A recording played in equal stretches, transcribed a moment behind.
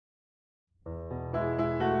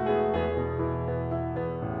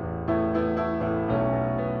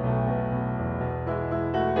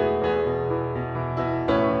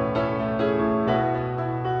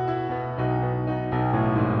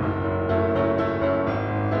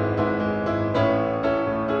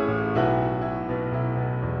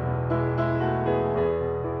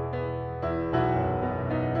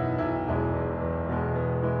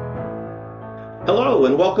Hello,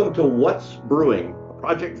 and welcome to What's Brewing, a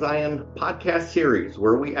Project Zion podcast series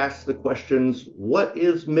where we ask the questions, what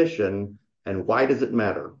is mission and why does it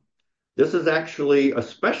matter? This is actually a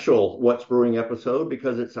special What's Brewing episode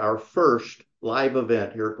because it's our first live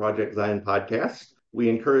event here at Project Zion Podcast. We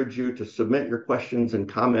encourage you to submit your questions and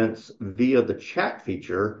comments via the chat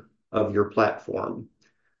feature of your platform.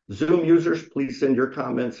 Zoom users, please send your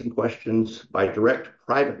comments and questions by direct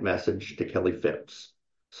private message to Kelly Phipps.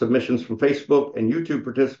 Submissions from Facebook and YouTube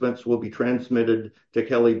participants will be transmitted to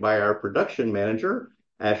Kelly by our production manager,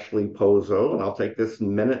 Ashley Pozo. And I'll take this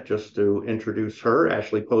minute just to introduce her.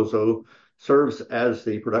 Ashley Pozo serves as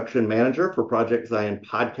the production manager for Project Zion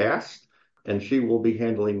Podcast, and she will be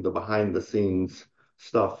handling the behind the scenes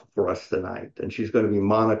stuff for us tonight. And she's going to be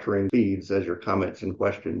monitoring feeds as your comments and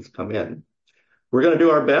questions come in. We're going to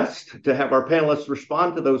do our best to have our panelists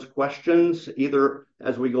respond to those questions either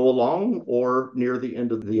as we go along or near the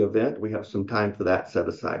end of the event. We have some time for that set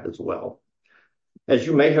aside as well. As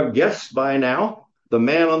you may have guessed by now, the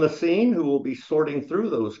man on the scene who will be sorting through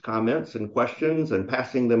those comments and questions and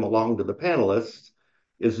passing them along to the panelists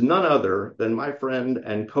is none other than my friend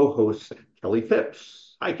and co-host, Kelly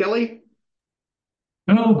Phipps. Hi, Kelly.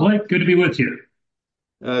 Hello, Blake. Good to be with you.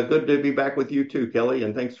 Good to be back with you too, Kelly,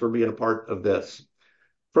 and thanks for being a part of this.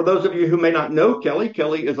 For those of you who may not know Kelly,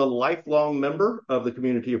 Kelly is a lifelong member of the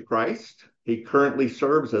Community of Christ. He currently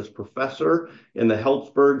serves as professor in the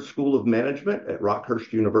Helzberg School of Management at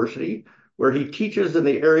Rockhurst University, where he teaches in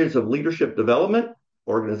the areas of leadership development,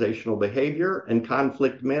 organizational behavior, and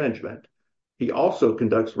conflict management. He also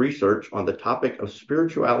conducts research on the topic of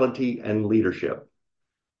spirituality and leadership.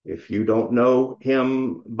 If you don't know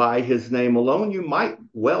him by his name alone, you might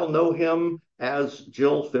well know him as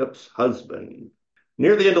Jill Phipps' husband.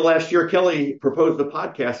 Near the end of last year, Kelly proposed a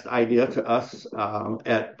podcast idea to us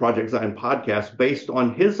at Project Zion Podcast based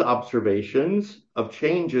on his observations of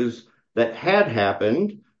changes that had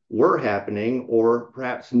happened, were happening, or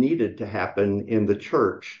perhaps needed to happen in the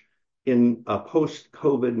church in a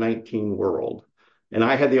post-COVID-19 world. And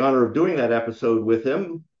I had the honor of doing that episode with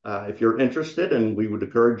him. If you're interested, and we would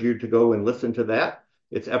encourage you to go and listen to that,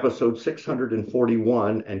 it's episode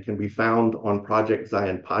 641 and can be found on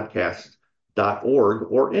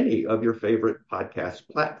projectzionpodcast.org or any of your favorite podcast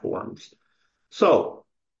platforms. So,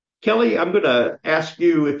 Kelly, I'm going to ask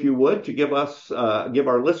you, if you would, to give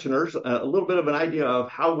our listeners a little bit of an idea of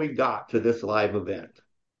how we got to this live event.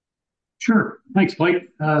 Sure. Thanks, Blake.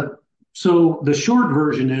 So the short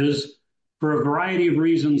version is, for a variety of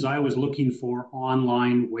reasons, I was looking for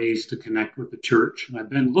online ways to connect with the church, and I've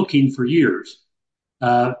been looking for years.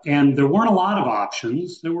 And there weren't a lot of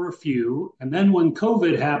options. There were a few. And then when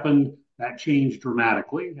COVID happened, that changed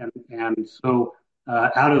dramatically. And so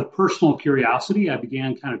out of personal curiosity, I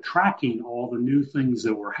began kind of tracking all the new things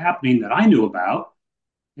that were happening that I knew about.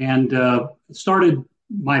 And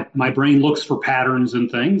my brain looks for patterns and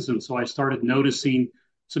things. And so I started noticing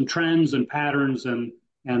some trends and patterns, and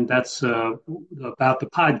that's about the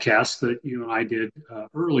podcast that you and I did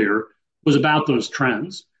earlier was about those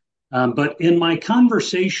trends. But in my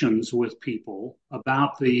conversations with people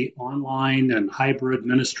about the online and hybrid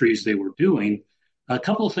ministries they were doing, a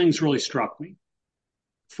couple of things really struck me.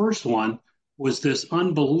 First one was this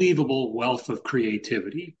unbelievable wealth of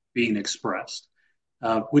creativity being expressed,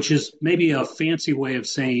 which is maybe a fancy way of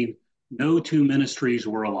saying no two ministries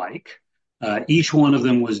were alike. Each one of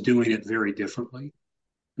them was doing it very differently.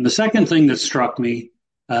 And the second thing that struck me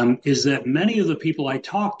is that many of the people I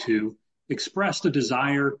talked to expressed a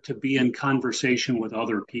desire to be in conversation with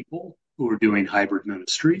other people who were doing hybrid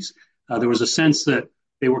ministries. There was a sense that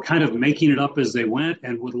they were kind of making it up as they went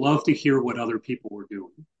and would love to hear what other people were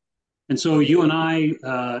doing. And so you and I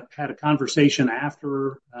had a conversation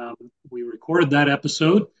after we recorded that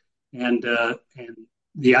episode, and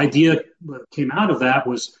the idea that came out of that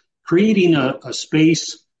was creating a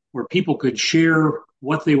space where people could share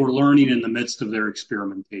what they were learning in the midst of their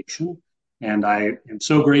experimentation. And I am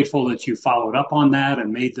so grateful that you followed up on that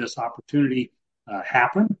and made this opportunity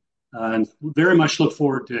happen. And very much look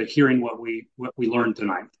forward to hearing what we learned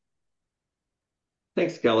tonight.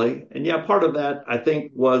 Thanks, Kelly. And yeah, part of that, I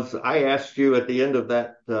think, was I asked you at the end of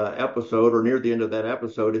that episode, or near the end of that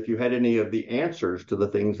episode, if you had any of the answers to the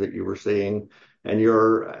things that you were seeing. And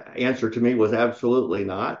your answer to me was absolutely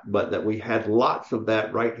not, but that we had lots of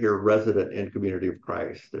that right here resident in Community of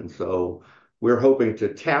Christ. And so we're hoping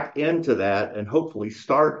to tap into that and hopefully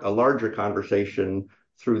start a larger conversation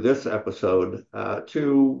through this episode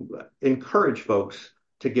to encourage folks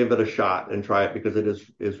to give it a shot and try it, because it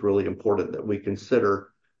is really important that we consider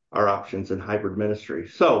our options in hybrid ministry.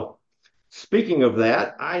 So Speaking of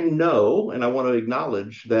that, I know and I want to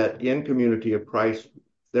acknowledge that in Community of Christ,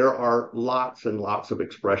 there are lots and lots of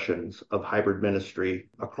expressions of hybrid ministry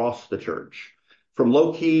across the church, from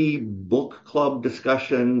low key book club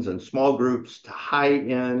discussions and small groups to high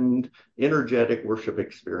end, energetic worship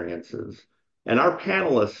experiences. And our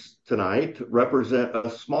panelists tonight represent a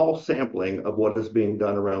small sampling of what is being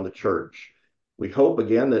done around the church. We hope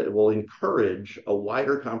again that it will encourage a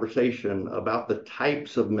wider conversation about the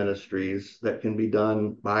types of ministries that can be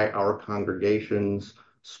done by our congregations,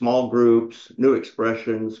 small groups, new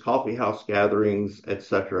expressions, coffee house gatherings,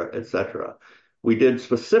 etc., etc. We did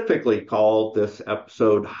specifically call this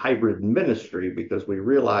episode hybrid ministry because we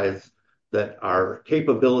realize that our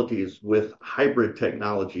capabilities with hybrid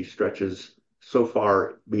technology stretches so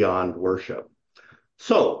far beyond worship.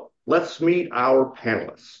 So let's meet our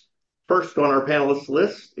panelists. First on our panelist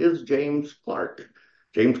list is James Clark.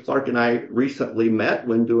 James Clark and I recently met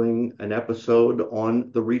when doing an episode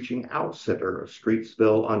on the Reaching Out Center of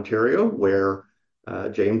Streetsville, Ontario, where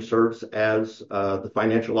James serves as the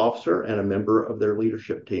financial officer and a member of their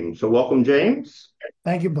leadership team. So welcome, James.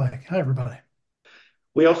 Thank you, Blake. Hi, everybody.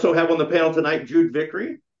 We also have on the panel tonight Jude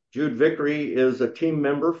Vickery. Jude Vickery is a team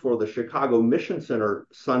member for the Chicago Mission Center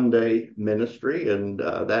Sunday Ministry, and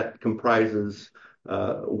that comprises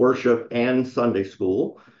worship and Sunday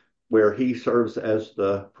school, where he serves as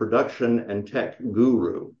the production and tech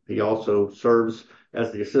guru. He also serves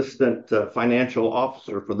as the assistant financial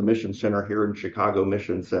officer for the Mission Center here in Chicago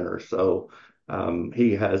Mission Center. So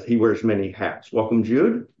he wears many hats. Welcome,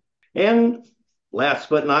 Jude. And last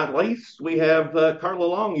but not least, we have Carla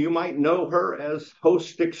Long. You might know her as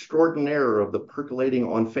host extraordinaire of the Percolating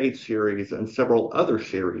on Faith series and several other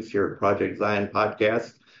series here at Project Zion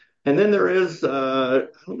Podcast. And then there is, I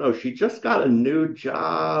don't know, she just got a new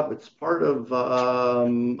job. It's part of,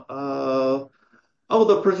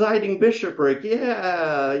 the presiding bishopric.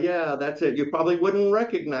 Yeah, that's it. You probably wouldn't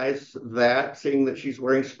recognize that, seeing that she's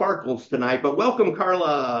wearing sparkles tonight. But welcome,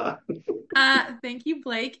 Carla. Thank you,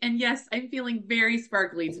 Blake. And yes, I'm feeling very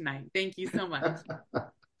sparkly tonight. Thank you so much.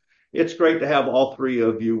 It's great to have all three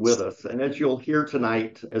of you with us. And as you'll hear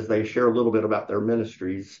tonight, as they share a little bit about their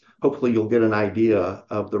ministries, hopefully you'll get an idea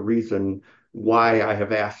of the reason why I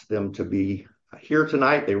have asked them to be here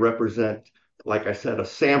tonight. They represent, like I said, a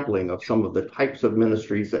sampling of some of the types of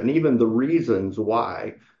ministries and even the reasons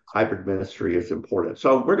why hybrid ministry is important.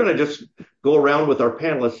 So we're going to just go around with our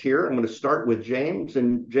panelists here. I'm going to start with James.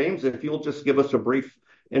 And James, if you'll just give us a brief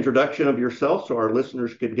introduction of yourself so our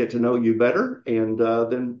listeners could get to know you better. And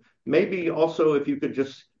then maybe also if you could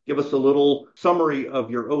just give us a little summary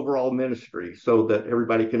of your overall ministry so that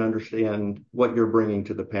everybody can understand what you're bringing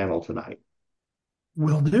to the panel tonight.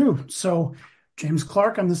 Will do. So, James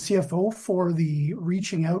Clark, I'm the CFO for the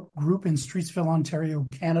Reaching Out group in Streetsville, Ontario,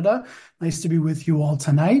 Canada. Nice to be with you all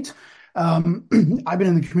tonight. I've been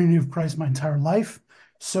in the Community of Christ my entire life.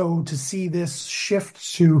 So to see this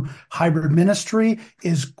shift to hybrid ministry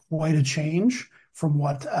is quite a change from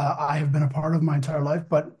what I have been a part of my entire life,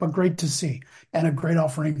 but great to see and a great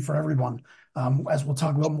offering for everyone, as we'll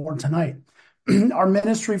talk about more tonight. Our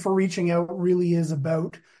ministry for Reaching Out really is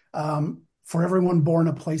about for everyone born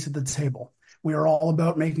a place at the table. We are all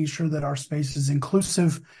about making sure that our space is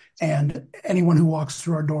inclusive and anyone who walks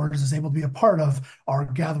through our doors is able to be a part of our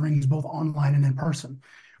gatherings, both online and in person.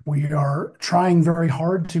 We are trying very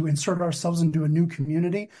hard to insert ourselves into a new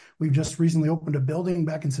community. We've just recently opened a building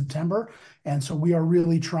back in September. And so we are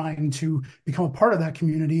really trying to become a part of that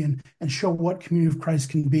community and show what Community of Christ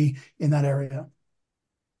can be in that area.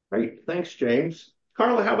 Great. Thanks, James.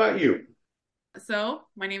 Carla, how about you? So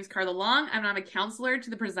my name is Carla Long. I'm a counselor to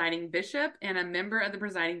the presiding bishop and a member of the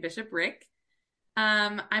presiding bishopric.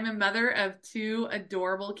 I'm a mother of two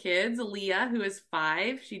adorable kids, Leah, who is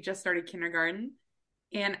 5. She just started kindergarten,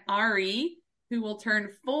 and Ari, who will turn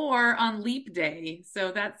 4 on Leap Day.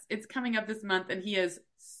 So it's coming up this month, and he is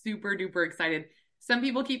super duper excited. Some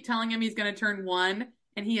people keep telling him he's going to turn 1,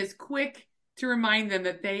 and he is quick to remind them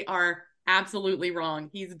that they are absolutely wrong.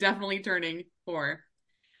 He's definitely turning 4.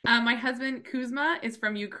 My husband, Kuzma, is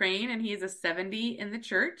from Ukraine, and he is a 70 in the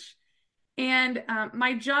church. And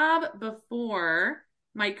my job before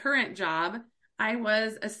my current job, I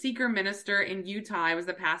was a seeker minister in Utah. I was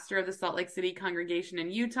the pastor of the Salt Lake City congregation in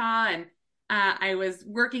Utah, and I was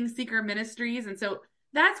working seeker ministries. And so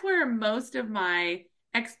that's where most of my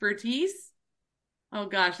expertise, oh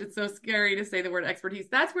gosh, it's so scary to say the word expertise.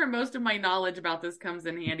 That's where most of my knowledge about this comes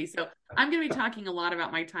in handy. So I'm going to be talking a lot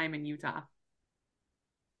about my time in Utah.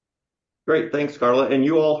 Great. Thanks, Carla. And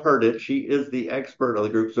you all heard it. She is the expert of the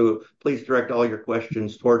group. So please direct all your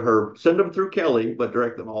questions toward her. Send them through Kelly, but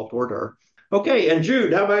direct them all toward her. Okay. And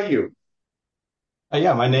Jude, how about you?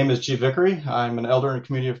 Yeah, my name is G. Vickery. I'm an elder in the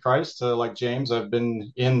Community of Christ. Like James, I've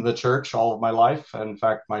been in the church all of my life. In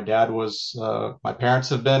fact, my parents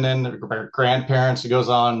have been in, grandparents. It goes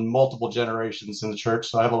on multiple generations in the church.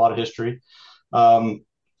 So I have a lot of history. Um,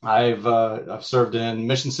 I've served in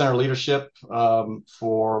mission center leadership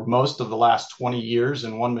for most of the last 20 years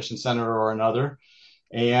in one mission center or another.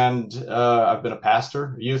 And I've been a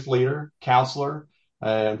pastor, youth leader, counselor,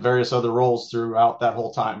 and various other roles throughout that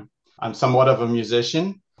whole time. I'm somewhat of a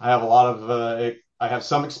musician. I have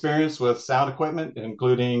some experience with sound equipment,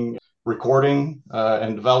 including recording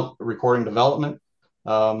and recording development,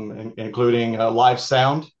 including live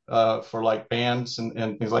sound for like bands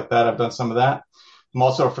and things like that. I've done some of that. I'm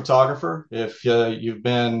also a photographer. If you've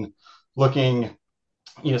been looking,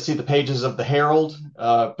 see the pages of the Herald,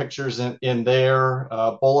 pictures in there,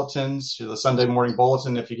 bulletins, the Sunday morning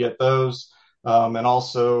bulletin, if you get those, and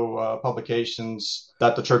also publications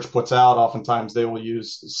that the church puts out. Oftentimes they will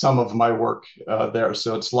use some of my work there.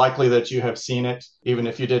 So it's likely that you have seen it, even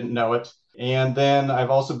if you didn't know it. And then I've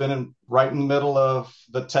also been right in the middle of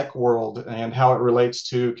the tech world and how it relates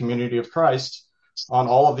to Community of Christ on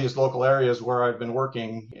all of these local areas where I've been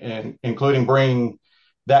working, and including bringing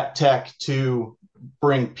that tech to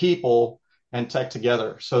bring people and tech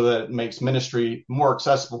together so that it makes ministry more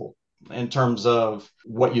accessible in terms of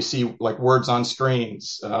what you see, like words on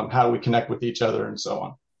screens, how we connect with each other, and so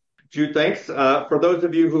on. Jude, thanks. For those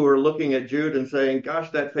of you who are looking at Jude and saying, gosh,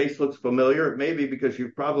 that face looks familiar, it may be because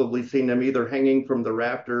you've probably seen him either hanging from the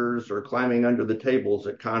rafters or climbing under the tables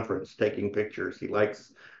at conference taking pictures. He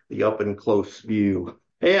likes the up and close view.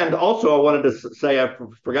 And also, I wanted to say, I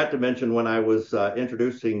forgot to mention when I was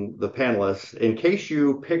introducing the panelists, in case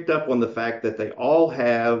you picked up on the fact that they all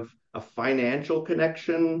have a financial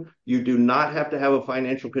connection, you do not have to have a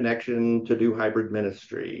financial connection to do hybrid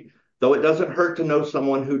ministry, though it doesn't hurt to know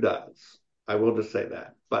someone who does. I will just say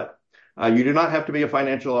that. But you do not have to be a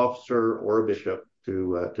financial officer or a bishop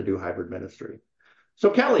to do hybrid ministry. So,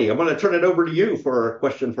 Kelly, I'm going to turn it over to you for a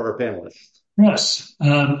question for our panelists. Yes.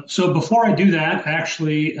 So before I do that,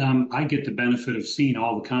 actually, I get the benefit of seeing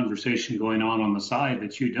all the conversation going on the side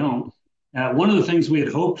that you don't. One of the things we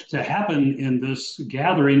had hoped to happen in this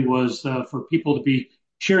gathering was for people to be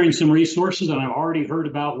sharing some resources, and I've already heard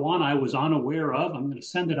about one I was unaware of. I'm going to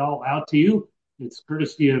send it all out to you. It's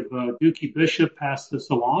courtesy of Dookie Bishop passed this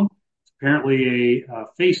along. It's apparently a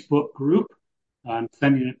Facebook group. I'm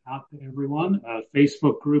sending it out to everyone. A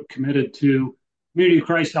Facebook group committed to Community of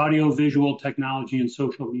Christ Audio, Visual Technology, and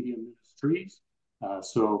Social Media Ministries.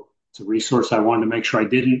 So it's a resource I wanted to make sure I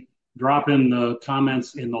didn't drop in the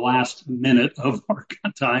comments in the last minute of our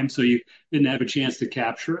time, so you didn't have a chance to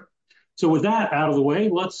capture it. So with that out of the way,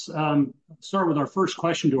 let's start with our first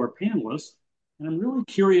question to our panelists. And I'm really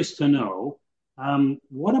curious to know,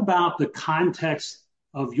 what about the context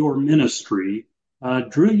of your ministry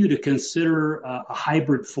drew you to consider a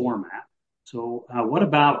hybrid format? So what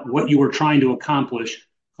about what you were trying to accomplish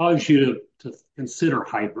caused you to consider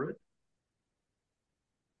hybrid?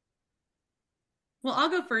 Well,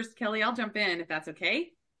 I'll go first, Kelly. I'll jump in if that's okay.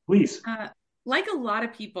 Please. Like a lot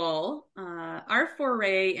of people, our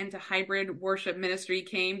foray into hybrid worship ministry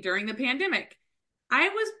came during the pandemic. I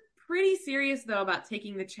was pretty serious, though, about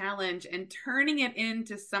taking the challenge and turning it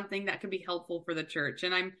into something that could be helpful for the church.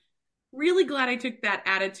 And I'm really glad I took that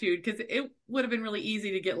attitude, because it would have been really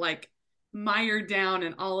easy to get like mired down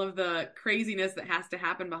in all of the craziness that has to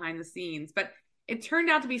happen behind the scenes. But it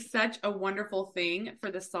turned out to be such a wonderful thing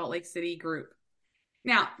for the Salt Lake City group.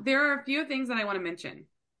 Now, there are a few things that I want to mention.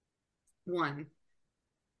 One,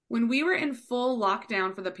 when we were in full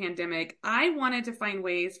lockdown for the pandemic, I wanted to find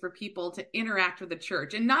ways for people to interact with the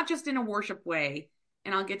church, and not just in a worship way.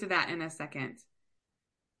 And I'll get to that in a second.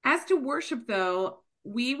 As to worship, though,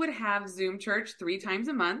 we would have Zoom church 3 times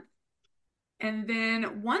a month. And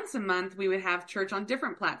then once a month, we would have church on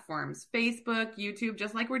different platforms, Facebook, YouTube,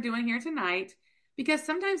 just like we're doing here tonight, because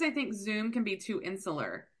sometimes I think Zoom can be too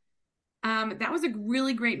insular. That was a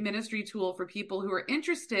really great ministry tool for people who are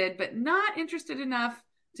interested, but not interested enough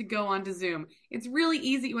to go onto Zoom. It's really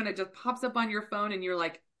easy when it just pops up on your phone and you're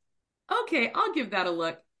like, okay, I'll give that a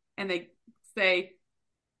look. And they say,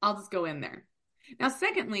 I'll just go in there. Now,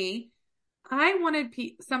 secondly, I wanted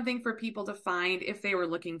something for people to find if they were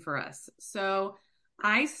looking for us. So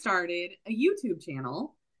I started a YouTube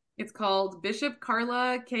channel. It's called Bishop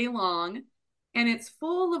Carla K. Long, and it's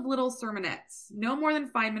full of little sermonettes, no more than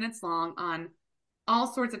 5 minutes long, on all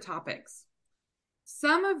sorts of topics.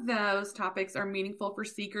 Some of those topics are meaningful for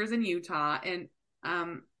seekers in Utah, and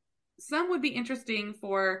some would be interesting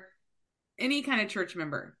for any kind of church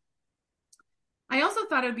member. I also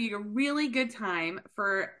thought it would be a really good time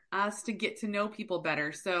for us to get to know people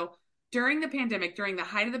better. So during the pandemic, during the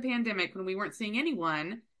height of the pandemic, when we weren't seeing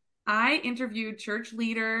anyone, I interviewed church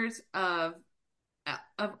leaders of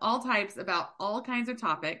all types about all kinds of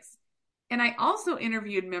topics. And I also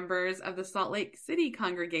interviewed members of the Salt Lake City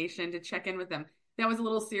congregation to check in with them. That was a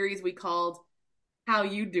little series we called How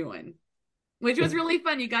You Doing, which was really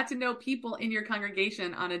fun. You got to know people in your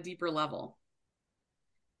congregation on a deeper level.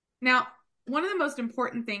 Now, one of the most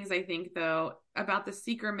important things I think, though, about the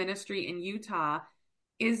seeker ministry in Utah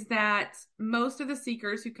is that most of the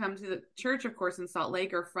seekers who come to the church, of course, in Salt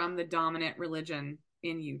Lake are from the dominant religion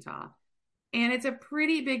in Utah. And it's a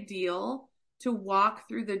pretty big deal to walk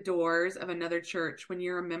through the doors of another church when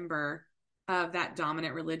you're a member of that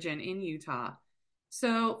dominant religion in Utah.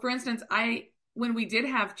 So, for instance, when we did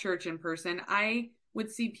have church in person, I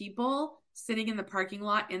would see people sitting in the parking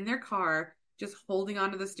lot in their car, just holding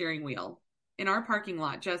onto the steering wheel in our parking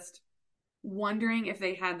lot, just wondering if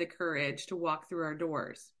they had the courage to walk through our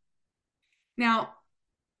doors. Now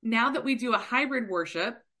that we do a hybrid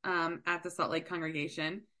worship at the Salt Lake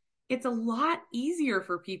congregation, it's a lot easier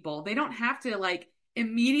for people. They don't have to like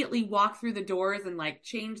immediately walk through the doors and like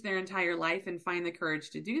change their entire life and find the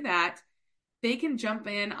courage to do that. They can jump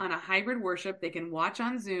in on a hybrid worship. They can watch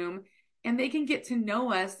on Zoom and they can get to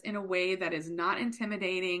know us in a way that is not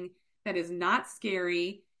intimidating, that is not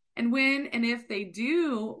scary. And when and if they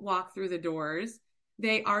do walk through the doors,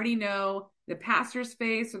 they already know the pastor's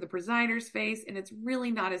face or the presider's face, and it's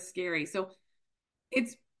really not as scary. So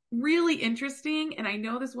it's really interesting. And I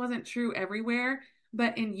know this wasn't true everywhere,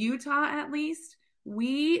 but in Utah, at least,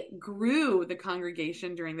 we grew the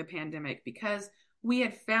congregation during the pandemic because we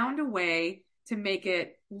had found a way to make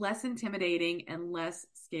it less intimidating and less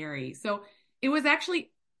scary. So it was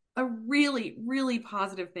actually a really, really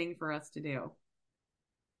positive thing for us to do.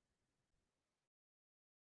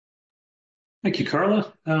 Thank you,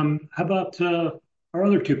 Carla. How about our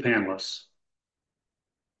other two panelists?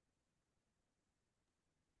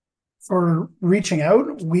 For reaching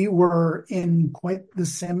out, we were in quite the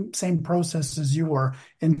same process as you were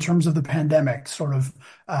in terms of the pandemic, sort of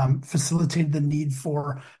facilitated the need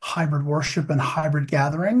for hybrid worship and hybrid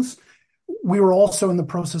gatherings. We were also in the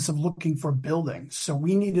process of looking for buildings. So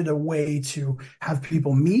we needed a way to have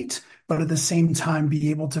people meet, but at the same time be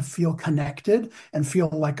able to feel connected and feel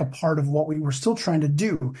like a part of what we were still trying to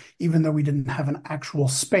do, even though we didn't have an actual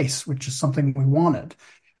space, which is something we wanted.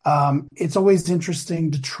 It's always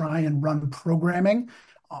interesting to try and run programming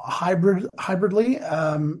hybridly.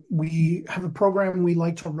 We have a program we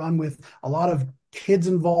like to run with a lot of kids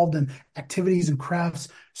involved in activities and crafts.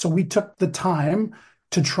 So we took the time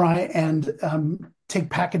to try and take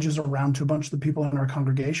packages around to a bunch of the people in our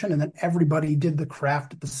congregation, and then everybody did the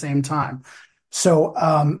craft at the same time. So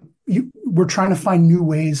we're trying to find new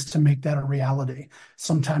ways to make that a reality.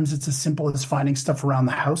 Sometimes it's as simple as finding stuff around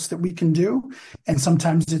the house that we can do. And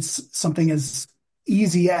sometimes it's something as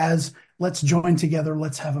easy as let's join together,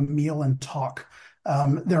 let's have a meal and talk.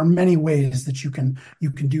 There are many ways that you can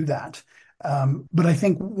do that. But I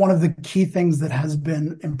think one of the key things that has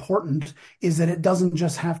been important is that it doesn't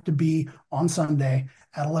just have to be on Sunday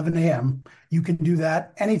at 11 a.m. You can do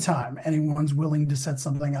that anytime anyone's willing to set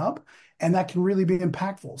something up. And that can really be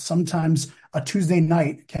impactful. Sometimes a Tuesday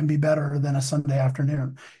night can be better than a Sunday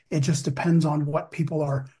afternoon. It just depends on what people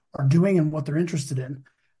are doing and what they're interested in.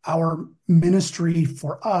 Our ministry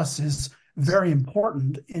for us is very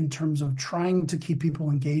important in terms of trying to keep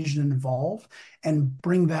people engaged and involved and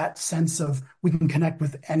bring that sense of we can connect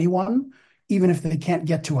with anyone, even if they can't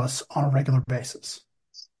get to us on a regular basis.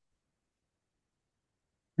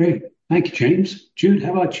 Great. Thank you, James. Jude,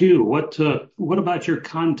 how about you? What about your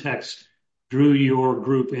context drew your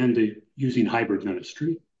group into using hybrid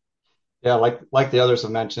ministry? Yeah, like the others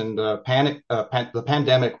have mentioned, the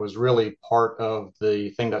pandemic was really part of the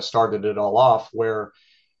thing that started it all off, where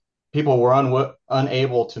people were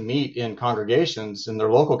unable to meet in congregations, in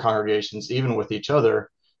their local congregations, even with each other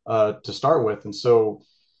to start with. And so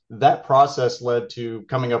that process led to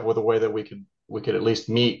coming up with a way that we could at least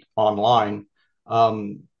meet online.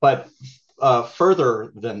 But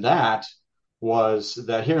further than that was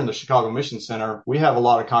that here in the Chicago Mission Center, we have a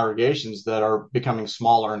lot of congregations that are becoming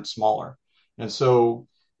smaller and smaller. And so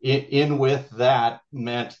in with that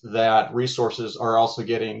meant that resources are also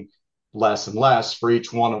getting less and less for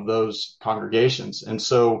each one of those congregations. And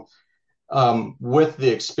so with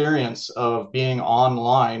the experience of being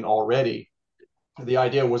online already, the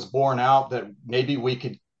idea was born out that maybe we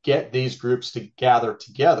could get these groups to gather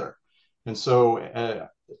together. And so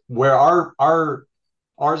where our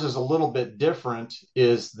ours is a little bit different,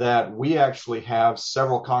 is that we actually have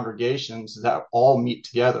several congregations that all meet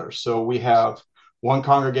together. So we have one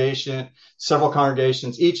congregation, several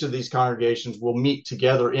congregations. Each of these congregations will meet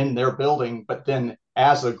together in their building, but then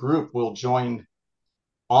as a group will join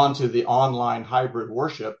onto the online hybrid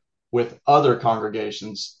worship with other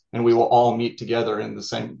congregations, and we will all meet together in the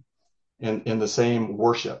same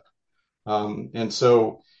worship. And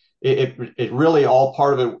so it really, all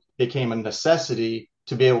part of it became a necessity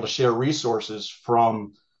to be able to share resources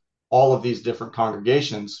from all of these different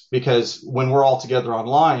congregations, because when we're all together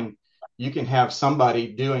online, you can have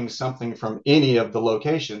somebody doing something from any of the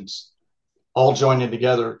locations all joining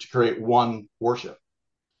together to create one worship.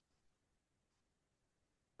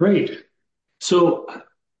 Great. So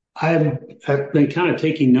I've been kind of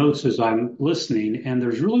taking notes as I'm listening, and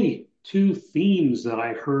there's really two themes that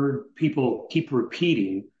I heard people keep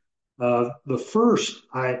repeating. The first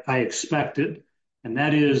I expected, and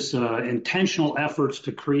that is intentional efforts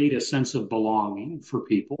to create a sense of belonging for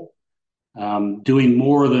people, doing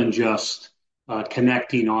more than just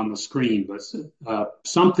connecting on the screen, but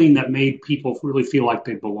something that made people really feel like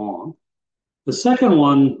they belong. The second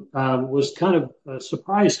one was kind of a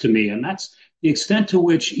surprise to me, and that's the extent to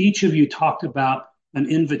which each of you talked about an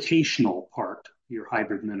invitational part of your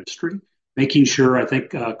hybrid ministry, making sure, I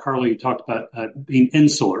think, Carla, you talked about being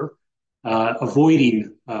insular,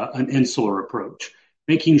 avoiding an insular approach,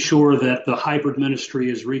 making sure that the hybrid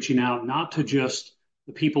ministry is reaching out not to just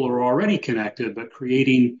the people who are already connected, but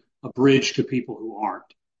creating a bridge to people who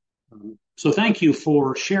aren't. So thank you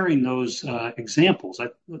for sharing those examples.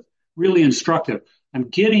 Really instructive. I'm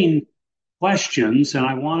getting questions, and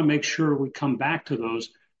I want to make sure we come back to those.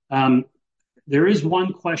 There is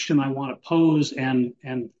one question I want to pose, and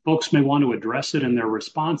folks may want to address it in their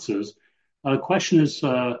responses. The question is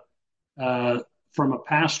from a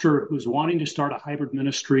pastor who's wanting to start a hybrid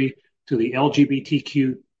ministry to the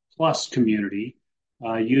LGBTQ plus community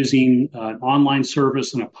using an online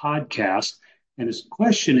service and a podcast. And his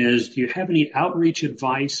question is, do you have any outreach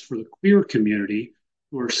advice for the queer community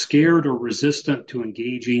who are scared or resistant to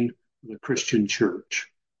engaging with a Christian church?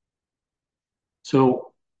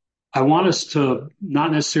 So I want us to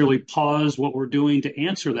not necessarily pause what we're doing to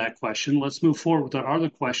answer that question. Let's move forward with our other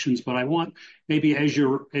questions, but I want maybe as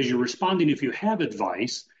you're responding, if you have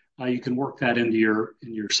advice, you can work that into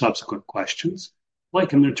your subsequent questions.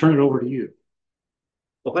 Blake, I'm going to turn it over to you.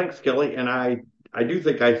 Well, thanks, Kelly. And I do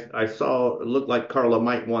think I saw it looked like Carla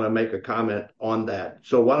might want to make a comment on that.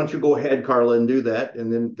 So why don't you go ahead, Carla, and do that,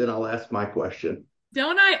 and then I'll ask my question.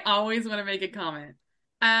 Don't I always want to make a comment?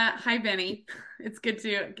 Hi, Benny. It's good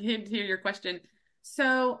to hear your question.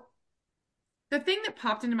 So the thing that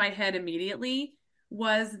popped into my head immediately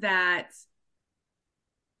was that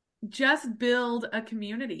just build a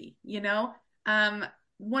community,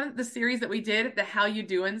 one of the series that we did, the How You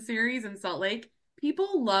Doing series in Salt Lake,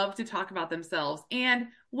 people love to talk about themselves. And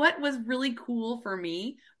what was really cool for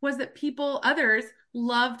me was that others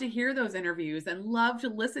love to hear those interviews and love to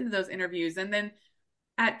listen to those interviews. And then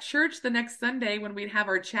at church the next Sunday, when we'd have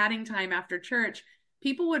our chatting time after church,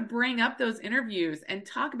 people would bring up those interviews and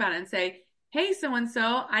talk about it and say, hey,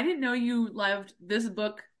 so-and-so, I didn't know you loved this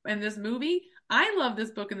book and this movie. I love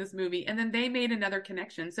this book and this movie. And then they made another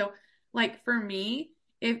connection. So like for me,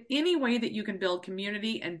 if any way that you can build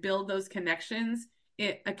community and build those connections,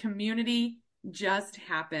 a community just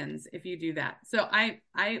happens if you do that. So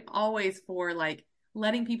I always for like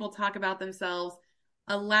letting people talk about themselves,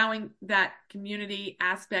 allowing that community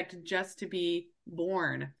aspect just to be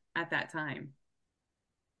born at that time.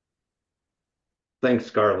 Thanks,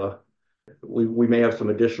 Carla. We may have some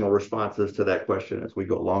additional responses to that question as we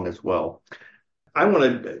go along as well. I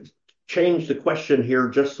want to change the question here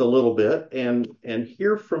just a little bit and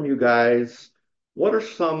hear from you guys. What are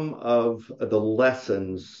some of the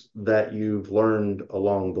lessons that you've learned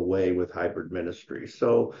along the way with hybrid ministry?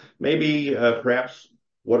 So maybe perhaps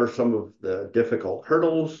what are some of the difficult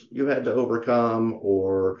hurdles you had to overcome,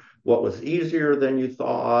 or what was easier than you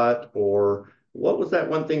thought, or what was that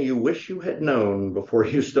one thing you wish you had known before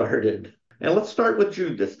you started? And let's start with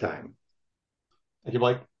Jude this time. Thank you,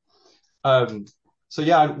 Blake. So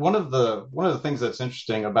yeah, one of the things that's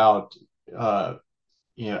interesting about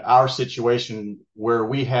our situation, where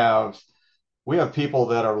we have people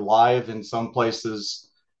that are live in some places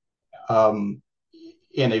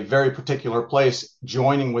in a very particular place,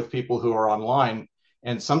 joining with people who are online,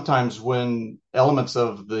 and sometimes when elements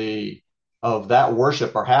of that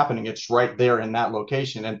worship are happening, it's right there in that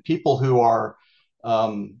location, and people who are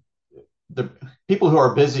the people who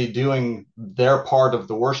are busy doing their part of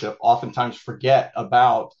the worship oftentimes forget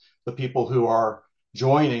about the people who are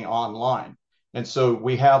joining online. And so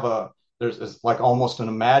there's like almost an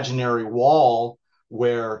imaginary wall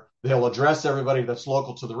where they'll address everybody that's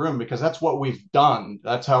local to the room, because that's what we've done.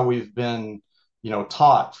 That's how we've been,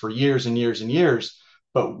 taught for years and years and years.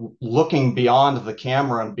 But looking beyond the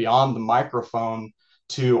camera and beyond the microphone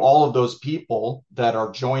to all of those people that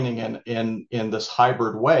are joining in this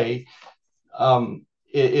hybrid way,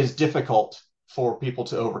 it is difficult for people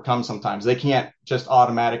to overcome. Sometimes they can't just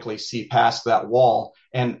automatically see past that wall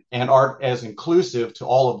and aren't as inclusive to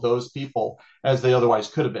all of those people as they otherwise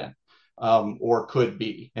could have been, or could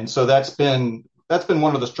be. And so that's been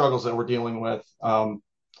one of the struggles that we're dealing with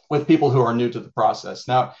people who are new to the process.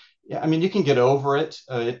 Now, yeah, I mean, you can get over it.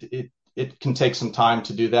 It can take some time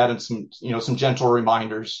to do that, and some gentle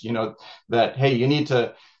reminders, that, hey, you need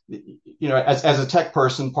to, as a tech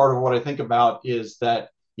person, part of what I think about is that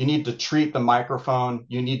you need to treat the microphone,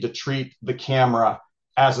 you need to treat the camera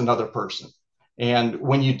as another person. And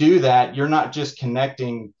when you do that, you're not just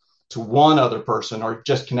connecting to one other person or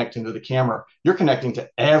just connecting to the camera, you're connecting to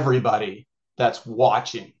everybody that's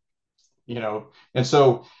watching, And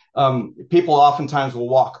so people oftentimes will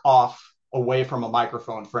walk off away from a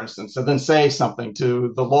microphone, for instance, and then say something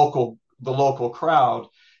to the local crowd,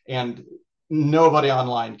 and nobody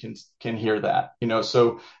online can hear that.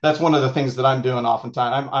 So that's one of the things that I'm doing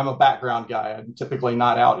oftentimes. I'm a background guy. I'm typically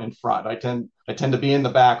not out in front. I tend to be in the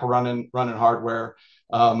back running hardware,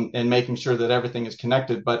 and making sure that everything is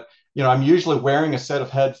connected. But I'm usually wearing a set of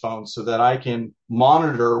headphones so that I can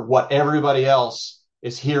monitor what everybody else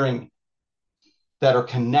is hearing that are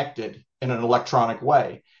connected in an electronic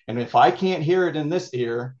way. And if I can't hear it in this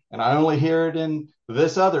ear and I only hear it in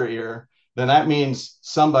this other ear, then that means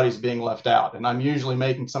somebody's being left out. And I'm usually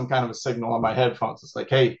making some kind of a signal on my headphones. It's like,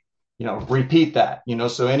 hey, repeat that,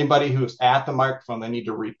 so anybody who's at the microphone, they need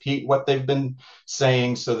to repeat what they've been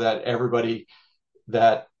saying so that everybody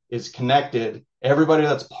that is connected, everybody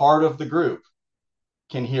that's part of the group,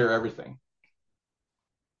 can hear everything.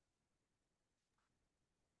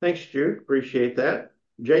 Thanks, Jude. Appreciate that.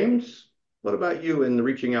 James, what about you in the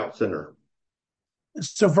Reaching Out Center?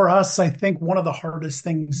 So for us, I think one of the hardest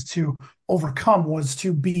things to overcome was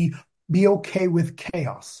to be okay with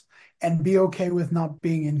chaos and be okay with not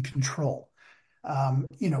being in control.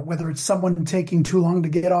 Whether it's someone taking too long to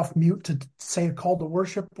get off mute to say a call to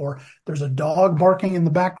worship, or there's a dog barking in the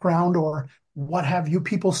background, or what have you,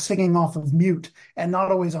 people singing off of mute and not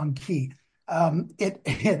always on key.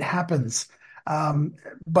 It happens.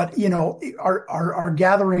 But our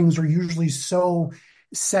gatherings are usually so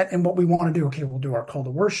set in what we want to do. Okay, we'll do our call to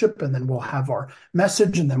worship, and then we'll have our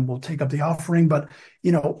message, and then we'll take up the offering. But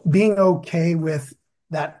being okay with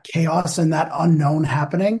that chaos and that unknown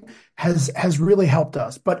happening has really helped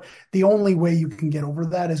us. But the only way you can get over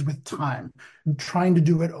that is with time, trying to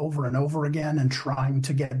do it over and over again and trying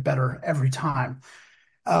to get better every time.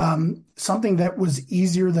 Something that was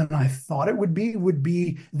easier than I thought it would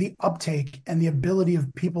be the uptake and the ability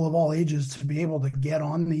of people of all ages to be able to get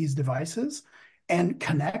on these devices and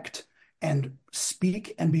connect and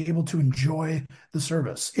speak and be able to enjoy the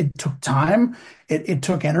service. It took time. It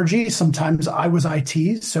took energy. Sometimes I was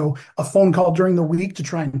IT, so a phone call during the week to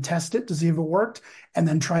try and test it to see if it worked, and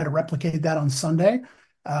then try to replicate that on Sunday,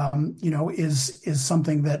 is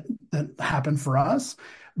something that happened for us.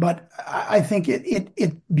 But I think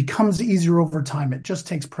it becomes easier over time. It just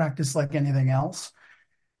takes practice like anything else.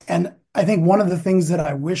 And I think one of the things that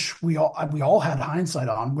I wish we all had hindsight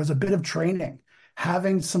on was a bit of training,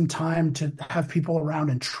 having some time to have people around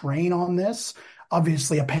and train on this.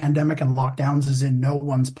 Obviously, a pandemic and lockdowns is in no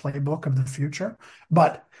one's playbook of the future,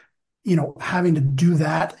 but having to do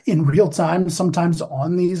that in real time, sometimes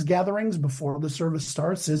on these gatherings before the service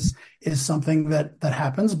starts, is something that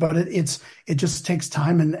happens, but it just takes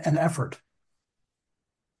time and effort.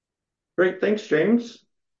 Great. Thanks, James.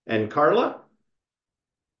 And Carla?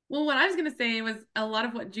 Well, what I was going to say was a lot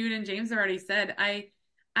of what Jude and James have already said.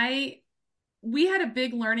 We had a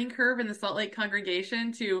big learning curve in the Salt Lake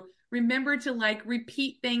congregation to remember to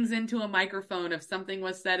repeat things into a microphone if something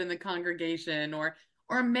was said in the congregation, or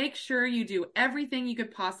make sure you do everything you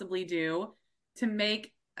could possibly do to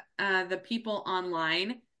make the people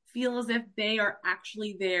online feel as if they are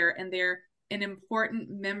actually there and they're an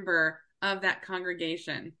important member of that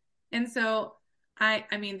congregation. And so, I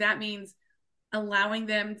mean, that means allowing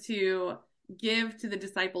them to give to the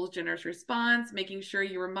disciples' generous response, making sure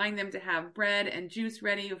you remind them to have bread and juice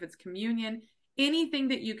ready if it's communion, anything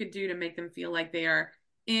that you could do to make them feel like they are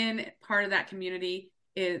in part of that community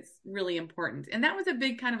is really important. And that was a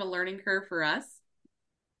big kind of a learning curve for us.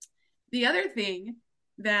 The other thing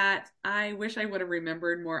that I wish I would have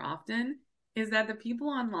remembered more often is that the people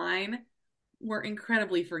online were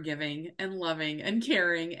incredibly forgiving and loving and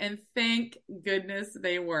caring, and thank goodness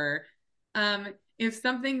they were. If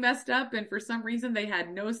something messed up and for some reason they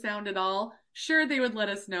had no sound at all, sure, they would let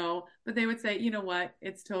us know, but they would say, you know what,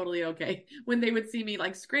 it's totally okay. When they would see me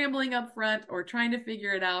like scrambling up front or trying to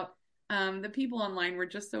figure it out, the people online were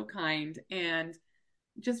just so kind and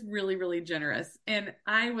just really, really generous. And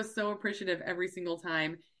I was so appreciative every single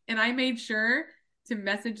time. And I made sure to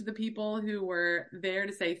message the people who were there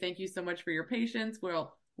to say, thank you so much for your patience.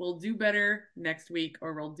 We'll do better next week,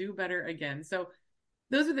 or we'll do better again. So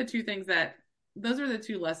those are the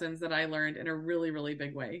two lessons that I learned in a really, really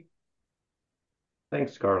big way.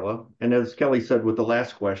 Thanks, Carla. And as Kelly said with the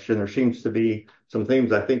last question, there seems to be some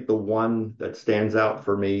themes. I think the one that stands out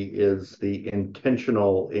for me is the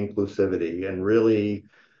intentional inclusivity and really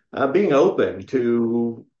being open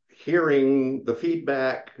to hearing the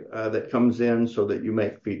feedback that comes in so that you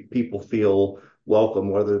make people feel welcome,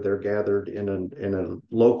 whether they're gathered in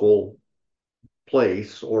a local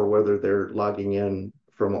place or whether they're logging in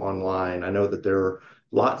from online. I know that there are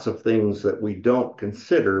lots of things that we don't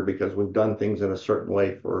consider because we've done things in a certain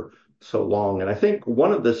way for so long. And I think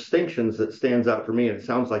one of the distinctions that stands out for me, and it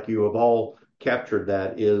sounds like you have all captured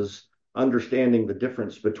that, is understanding the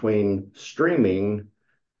difference between streaming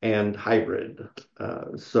and hybrid.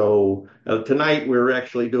 So tonight we're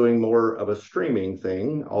actually doing more of a streaming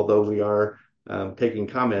thing, although we are taking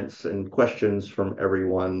comments and questions from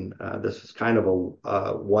everyone. This is kind of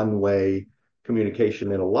a one-way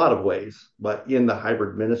communication in a lot of ways, but in the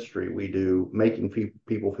hybrid ministry we do, making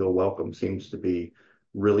people feel welcome seems to be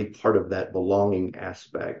really part of that belonging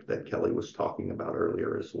aspect that Kelly was talking about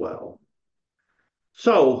earlier as well.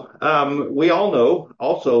 So we all know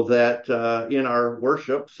also that in our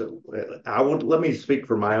worships, let me speak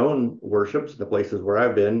for my own worships, the places where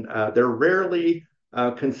I've been, they're rarely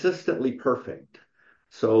consistently perfect.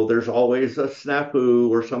 So there's always a snafu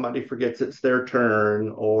or somebody forgets it's their turn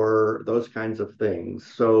or those kinds of things.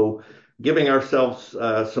 So giving ourselves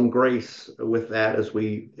some grace with that as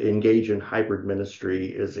we engage in hybrid ministry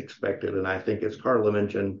is expected. And I think, as Carla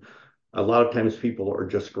mentioned, a lot of times people are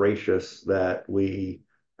just gracious that we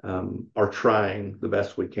are trying the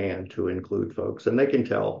best we can to include folks, and they can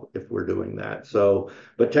tell if we're doing that. So,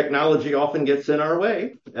 but technology often gets in our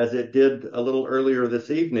way, as it did a little earlier this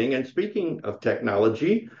evening. And speaking of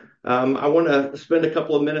technology, I want to spend a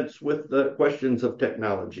couple of minutes with the questions of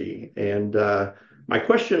technology. And my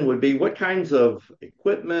question would be, what kinds of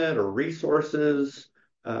equipment or resources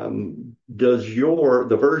does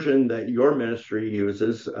the version that your ministry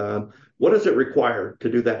uses, what does it require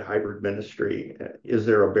to do that hybrid ministry? Is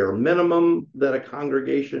there a bare minimum that a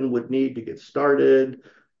congregation would need to get started?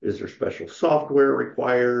 Is there special software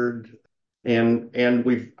required? And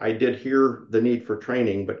I did hear the need for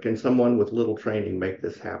training, but can someone with little training make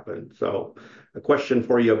this happen? So a question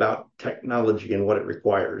for you about technology and what it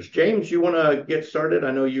requires. James, you want to get started?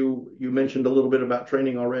 I know you mentioned a little bit about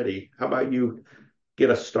training already. How about you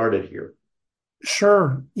get us started here?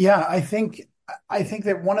 Sure. Yeah, I think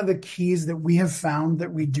that one of the keys that we have found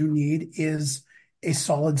that we do need is a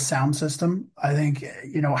solid sound system. I think,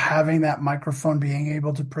 having that microphone, being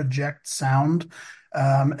able to project sound,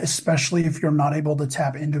 especially if you're not able to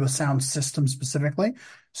tap into a sound system specifically.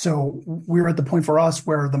 So we're at the point for us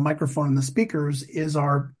where the microphone and the speakers is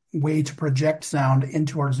our way to project sound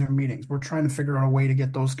into our Zoom meetings. We're trying to figure out a way to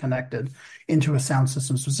get those connected into a sound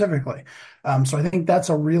system specifically. So I think that's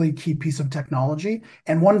a really key piece of technology.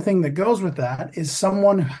 And one thing that goes with that is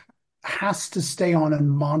someone has to stay on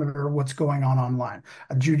and monitor what's going on online.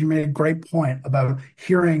 Jude, you made a great point about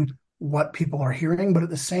hearing what people are hearing, but at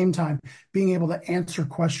the same time, being able to answer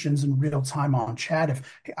questions in real time on chat. If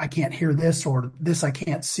I can't hear this or this I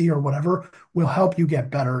can't see or whatever, will help you get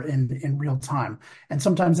better in real time. And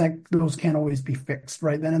sometimes those can't always be fixed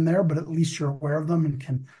right then and there, but at least you're aware of them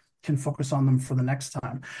and can focus on them for the next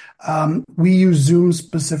time. We use Zoom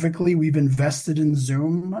specifically. We've invested in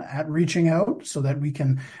Zoom at Reaching Out so that we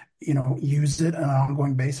can use it on an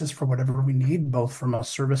ongoing basis for whatever we need, both from a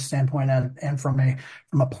service standpoint and from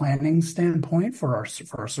a planning standpoint for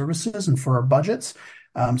our services and for our budgets.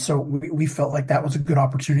 So we felt like that was a good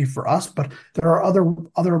opportunity for us, but there are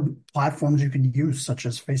other platforms you can use, such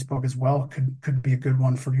as Facebook as well, could be a good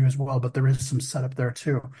one for you as well, but there is some setup there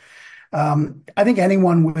too. I think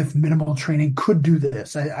anyone with minimal training could do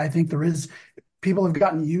this. I think people have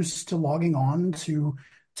gotten used to logging on to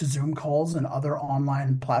Zoom calls and other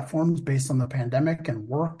online platforms based on the pandemic and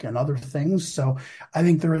work and other things. So I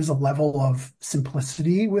think there is a level of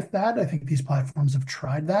simplicity with that. I think these platforms have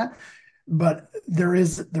tried that. but there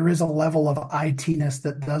is a level of IT-ness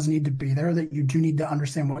that does need to be there, that you do need to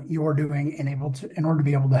understand what you're doing and in order to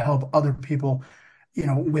be able to help other people,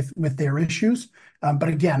 with their issues. But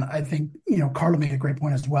again, I think, Carla made a great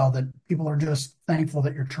point as well, that people are just thankful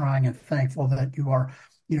that you're trying and thankful that you are,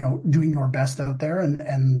 doing your best out there,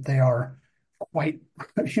 and they are quite,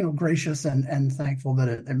 gracious and thankful that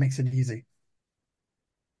it makes it easy.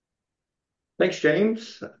 Thanks,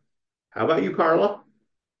 James. How about you, Carla?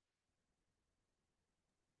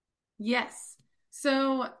 Yes.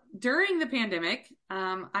 So during the pandemic,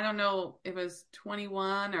 I don't know if it was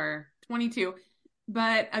 21 or 22,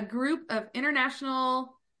 but a group of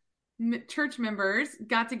international church members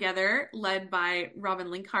got together, led by Robin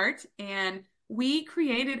Linkhart, and we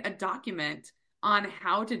created a document on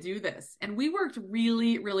how to do this. And we worked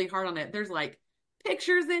really, really hard on it. There's like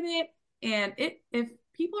pictures in it. And if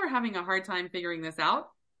people are having a hard time figuring this out,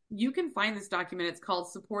 you can find this document. It's called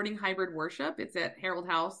Supporting Hybrid Worship. It's at Herald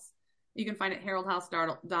House. You can find it at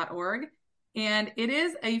heraldhouse.org. And it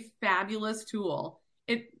is a fabulous tool.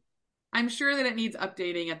 I'm sure that it needs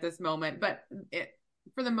updating at this moment, but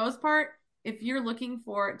for the most part, if you're looking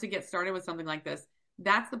to get started with something like this,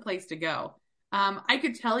 that's the place to go. I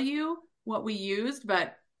could tell you what we used,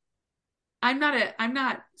 but I'm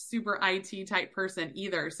not super IT type person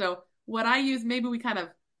either. So what I use, maybe we kind of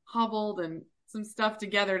hobbled and some stuff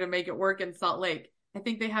together to make it work in Salt Lake. I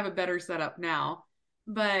think they have a better setup now,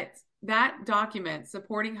 but that document,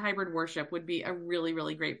 Supporting Hybrid Worship, would be a really,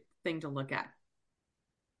 really great thing to look at.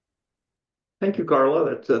 Thank you,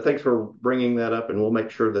 Carla. Thanks for bringing that up, and we'll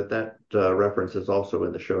make sure that reference is also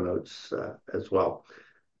in the show notes as well.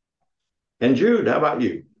 And Jude, how about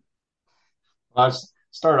you? I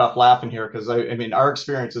started off laughing here because I mean, our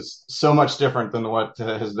experience is so much different than what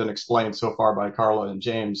has been explained so far by Carla and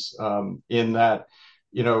James. In that,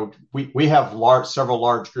 we have several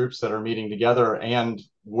large groups that are meeting together, and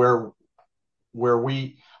where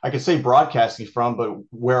I could say broadcasting from, but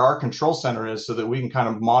where our control center is, so that we can kind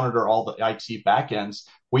of monitor all the IT backends,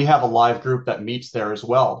 we have a live group that meets there as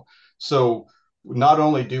well. So not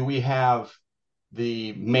only do we have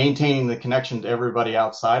the maintaining the connection to everybody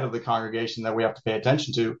outside of the congregation that we have to pay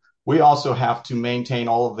attention to, we also have to maintain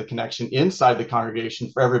all of the connection inside the congregation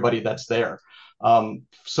for everybody that's there,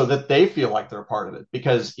 so that they feel like they're a part of it.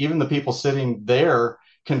 Because even the people sitting there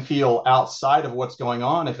can feel outside of what's going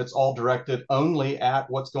on if it's all directed only at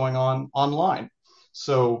what's going on online.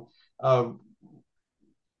 So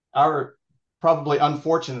probably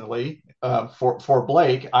unfortunately for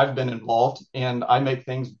Blake, I've been involved, and I make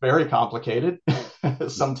things very complicated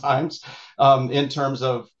sometimes in terms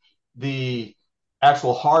of the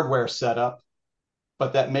actual hardware setup,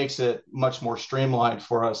 but that makes it much more streamlined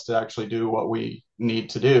for us to actually do what we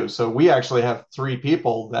need to do. So we actually have 3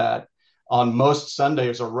 people that on most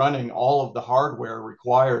Sundays are running all of the hardware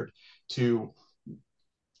required to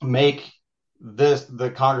make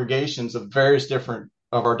the congregations of various different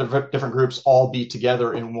groups all be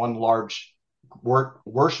together in one large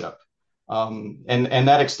worship. And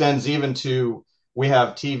that extends even to, we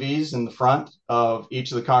have TVs in the front of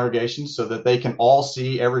each of the congregations so that they can all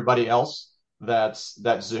see everybody else that's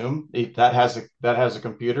Zoom. That has a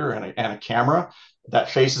computer and a camera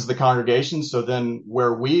that faces the congregation. So then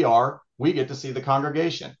where we are, we get to see the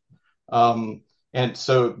congregation. And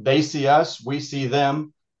so they see us, we see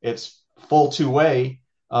them. It's full 2-way.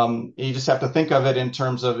 You just have to think of it in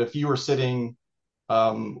terms of, if you were sitting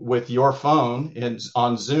with your phone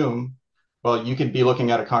on Zoom, well, you could be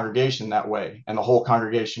looking at a congregation that way, and the whole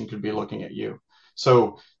congregation could be looking at you.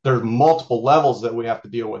 So there's multiple levels that we have to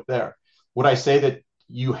deal with there. Would I say that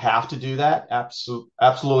you have to do that?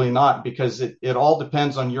 Absolutely not, because it all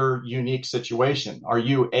depends on your unique situation. Are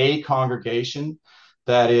you a congregation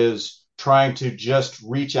that is trying to just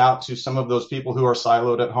reach out to some of those people who are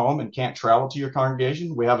siloed at home and can't travel to your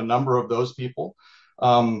congregation? We have a number of those people.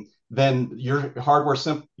 Then your hardware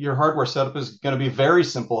setup is going to be very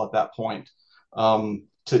simple at that point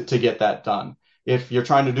to get that done. If you're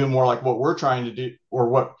trying to do more like what we're trying to do, or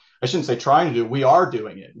what I shouldn't say trying to do, we are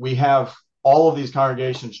doing it. We have all of these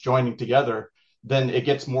congregations joining together, then it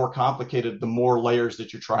gets more complicated the more layers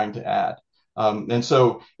that you're trying to add. And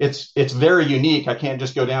so it's very unique. I can't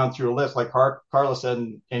just go down through a list like Carla said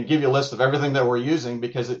and give you a list of everything that we're using,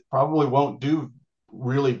 because it probably won't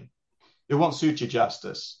suit you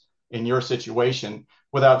justice in your situation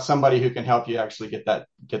without somebody who can help you actually get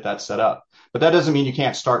that set up. But that doesn't mean you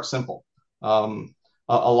can't start simple.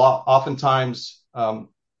 Oftentimes, when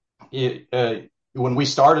we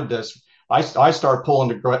started this, I started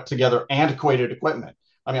pulling together antiquated equipment.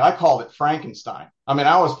 I mean, I called it Frankenstein. I mean,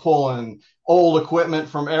 I was pulling old equipment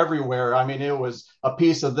from everywhere. I mean, it was a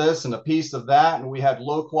piece of this and a piece of that, and we had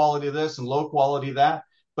low quality this and low quality that.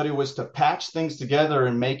 But it was to patch things together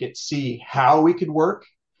and make it see how we could work,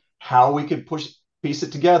 how we could piece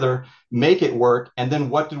it together, make it work, and then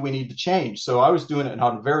what did we need to change. So I was doing it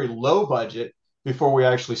on a very low budget before we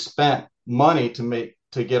actually spent money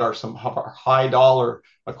to get some of our high dollar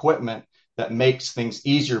equipment that makes things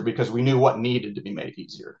easier, because we knew what needed to be made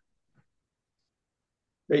easier.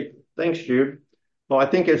 Great. Thanks, Jude. Well, I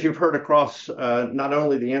think as you've heard across not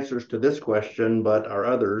only the answers to this question, but our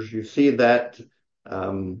others, you see that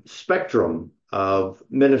spectrum of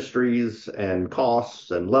ministries and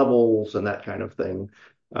costs and levels and that kind of thing.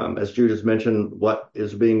 As Jude has mentioned, what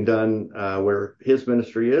is being done where his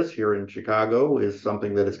ministry is here in Chicago is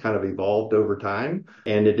something that has kind of evolved over time,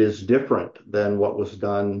 and it is different than what was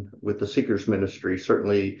done with the Seekers ministry,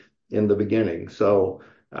 certainly in the beginning. So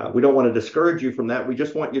we don't want to discourage you from that. We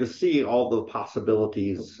just want you to see all the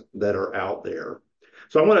possibilities that are out there.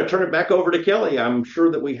 So I'm going to turn it back over to Kelly. I'm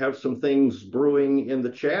sure that we have some things brewing in the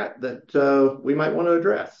chat that we might want to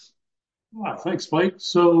address. Thanks, Blake.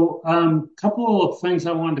 So a couple of things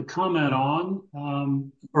I wanted to comment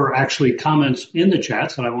on, or actually comments in the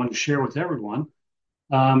chats that I wanted to share with everyone.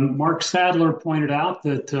 Mark Sadler pointed out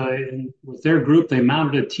that with their group, they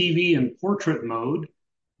mounted a TV in portrait mode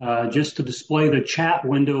just to display the chat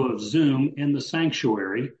window of Zoom in the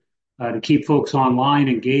sanctuary to keep folks online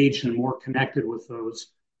engaged and more connected with those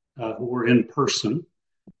who were in person.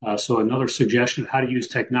 So another suggestion of how to use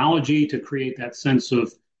technology to create that sense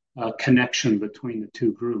of connection between the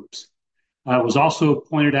two groups. It was also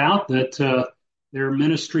pointed out that their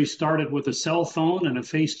ministry started with a cell phone and a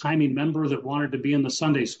FaceTiming member that wanted to be in the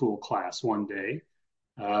Sunday school class one day.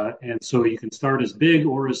 And so you can start as big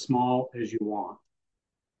or as small as you want.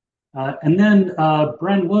 And then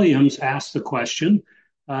Bren Williams asked the question,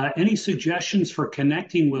 any suggestions for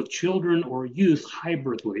connecting with children or youth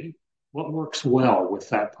hybridly? What works well with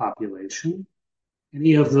that population?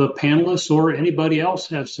 Any of the panelists or anybody else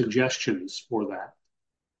have suggestions for that?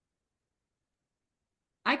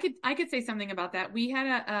 I could say something about that. We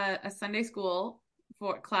had a Sunday school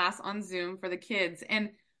class on Zoom for the kids,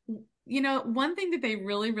 and one thing that they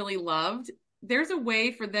really, really loved, there's a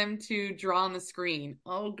way for them to draw on the screen.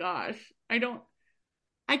 Oh gosh, I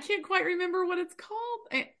can't quite remember what it's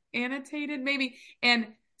called. Annotated maybe. And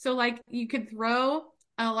so like you could throw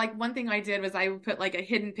like one thing I did was I would put like a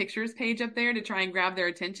hidden pictures page up there to try and grab their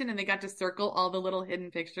attention, and they got to circle all the little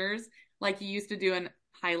hidden pictures like you used to do in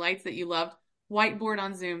highlights that you loved. Whiteboard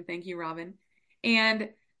on Zoom. Thank you, Robin. And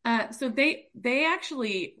so they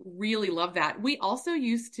actually really love that. We also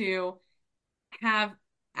used to have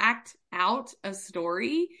act out a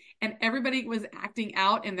story, and everybody was acting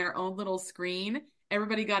out in their own little screen.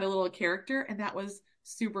 Everybody got a little character, and that was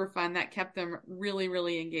super fun. That kept them really,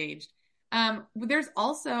 really engaged. There's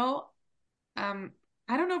also, I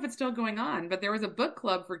don't know if it's still going on, but there was a book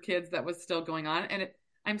club for kids that was still going on. And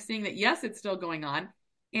I'm seeing that, yes, it's still going on.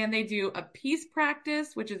 And they do a peace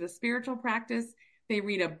practice, which is a spiritual practice. They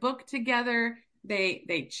read a book together.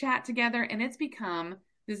 They chat together, and it's become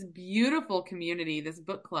this beautiful community, this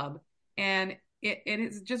book club. And it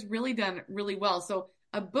is just really done really well. So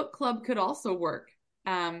a book club could also work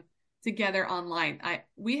together online.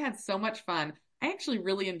 We had so much fun. I actually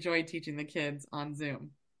really enjoyed teaching the kids on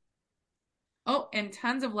Zoom. Oh, and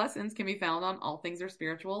tons of lessons can be found on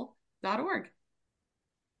allthingsairespiritual.org.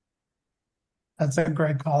 That's a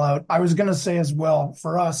great call out. I was going to say as well,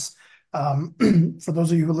 for us, for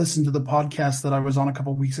those of you who listened to the podcast that I was on a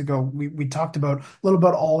couple of weeks ago, we talked about a little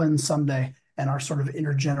about All In Sunday and our sort of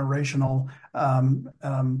intergenerational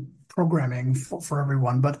programming for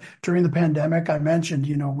everyone. But during the pandemic, I mentioned,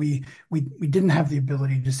 we didn't have the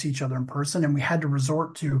ability to see each other in person, and we had to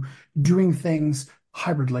resort to doing things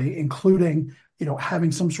hybridly, including,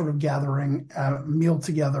 having some sort of gathering, meal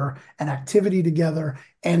together, an activity together,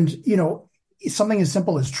 and, something as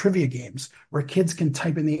simple as trivia games where kids can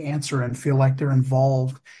type in the answer and feel like they're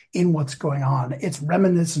involved in what's going on. It's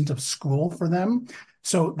reminiscent of school for them.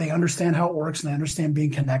 So they understand how it works and they understand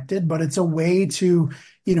being connected, but it's a way to,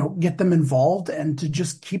 get them involved and to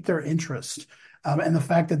just keep their interest. And the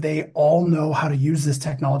fact that they all know how to use this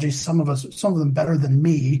technology, some of them better than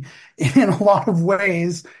me in a lot of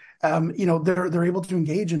ways, they're able to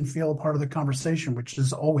engage and feel a part of the conversation, which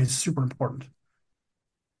is always super important.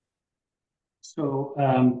 So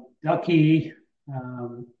Ducky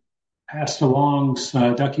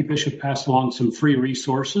Ducky Bishop passed along some free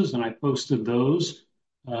resources, and I posted those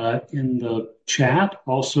in the chat.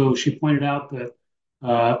 Also, she pointed out that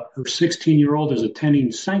Her 16-year-old is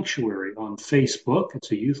attending Sanctuary on Facebook.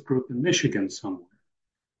 It's a youth group in Michigan somewhere.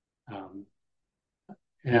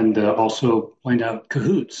 And also pointed out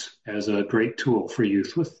Cahoots as a great tool for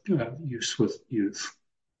youth with use with youth.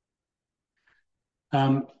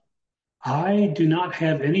 I do not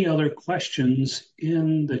have any other questions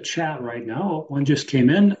in the chat right now. One just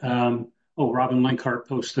came in. Robin Linkhart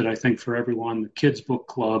posted, I think, for everyone, the Kids Book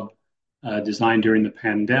Club designed during the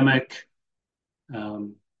pandemic.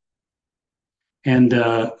 And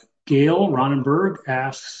Gail Ronenberg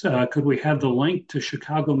asks, could we have the link to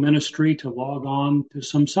Chicago Ministry to log on to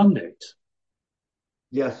some Sundays?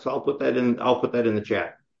 Yes, I'll put that in the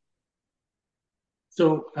chat.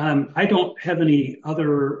 So I don't have any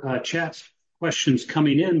other chat questions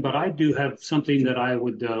coming in, but I do have something that I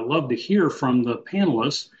would love to hear from the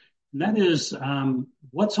panelists. And that is,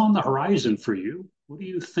 what's on the horizon for you? What are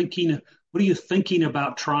you thinking? What are you thinking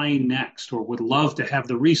about trying next, or would love to have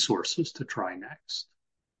the resources to try next?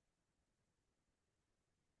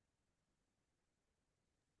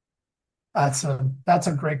 That's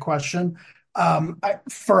a great question.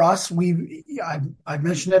 For us, I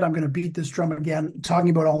mentioned it. I'm going to beat this drum again,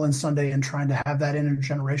 talking about All In Sunday and trying to have that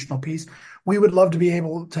intergenerational piece. We would love to be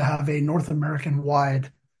able to have a North American wide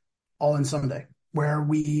All In Sunday, where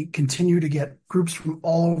we continue to get groups from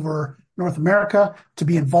all over North America to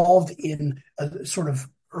be involved in a sort of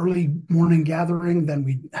early morning gathering. Then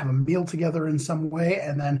we have a meal together in some way,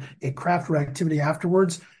 and then a craft or activity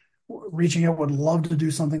afterwards. Reaching out would love to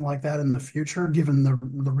do something like that in the future, given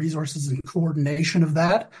the resources and coordination of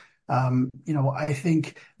that. I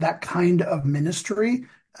think that kind of ministry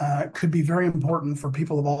could be very important for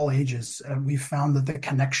people of all ages. We've found that the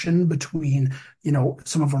connection between,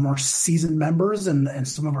 some of our more seasoned members and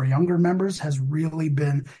some of our younger members has really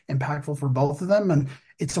been impactful for both of them. And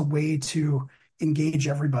it's a way to engage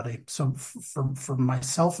everybody. So for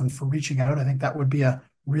myself and for reaching out, I think that would be a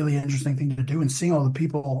really interesting thing to do. And seeing all the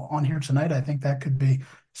people on here tonight, I think that could be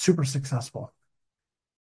super successful.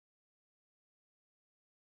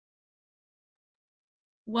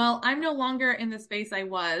 Well, I'm no longer in the space I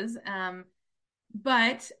was,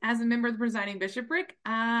 but as a member of the presiding bishopric,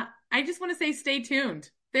 I just want to say stay tuned.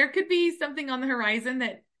 There could be something on the horizon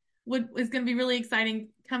that is going to be really exciting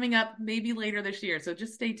coming up maybe later this year. So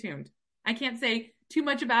just stay tuned. I can't say too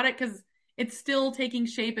much about it because it's still taking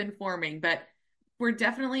shape and forming, but we're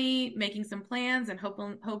definitely making some plans and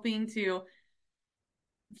hoping to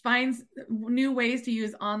find new ways to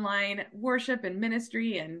use online worship and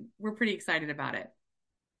ministry, and we're pretty excited about it.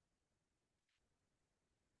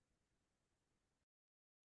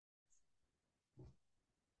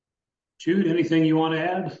 Jude, anything you want to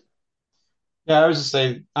add? Yeah, I was just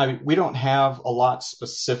saying, we don't have a lot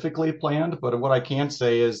specifically planned, but what I can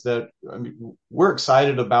say is that we're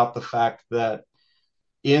excited about the fact that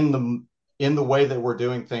in the way that we're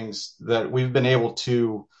doing things, that we've been able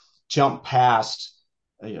to jump past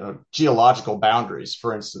geological boundaries,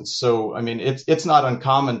 for instance. So it's not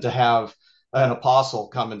uncommon to have an apostle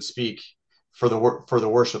come and speak for the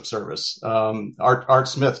worship service. Art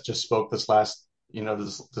Smith just spoke this last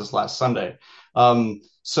Sunday.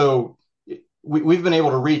 So we've been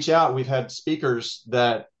able to reach out. We've had speakers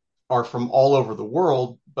that are from all over the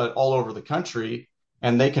world, but all over the country,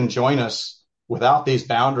 and they can join us without these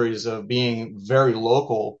boundaries of being very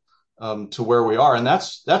local to where we are. And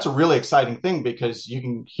that's a really exciting thing, because you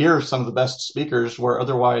can hear some of the best speakers where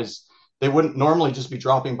otherwise they wouldn't normally just be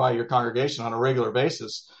dropping by your congregation on a regular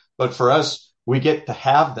basis. But for us, we get to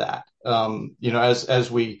have that,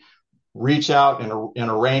 as we reach out and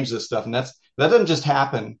arrange this stuff. And that doesn't just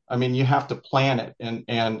happen. You have to plan it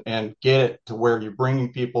and get it to where you're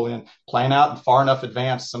bringing people in, plan out far enough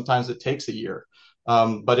advance. Sometimes it takes a year.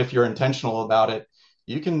 But if you're intentional about it,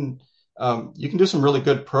 you can do some really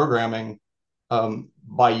good programming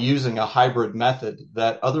by using a hybrid method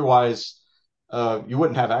that otherwise you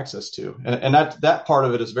wouldn't have access to. And that part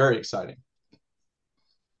of it is very exciting.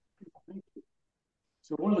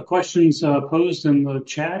 So one of the questions posed in the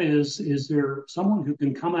chat is there someone who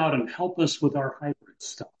can come out and help us with our hybrid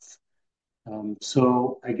stuff?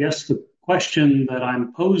 So I guess the question that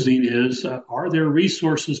I'm posing is, are there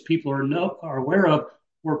resources people are aware of,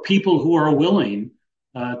 or people who are willing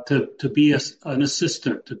to be an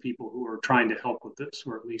assistant to people who are trying to help with this,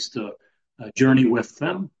 or at least a journey with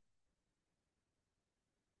them?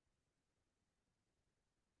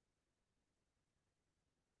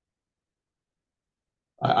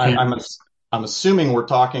 I'm assuming we're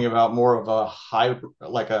talking about more of a hybrid,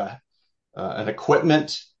 like an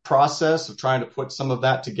equipment process of trying to put some of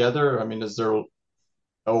that together. Is there,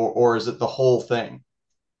 or is it the whole thing?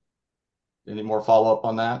 Any more follow up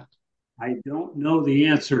on that? I don't know the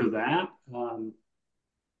answer to that.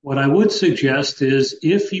 What I would suggest is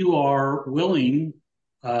if you are willing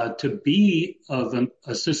to be of an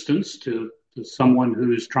assistance to someone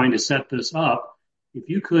who's trying to set this up, if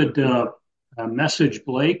you could message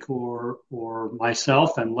Blake or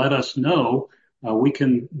myself and let us know, we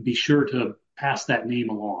can be sure to pass that name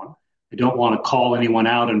along. I don't want to call anyone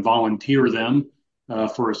out and volunteer them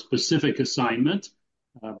for a specific assignment,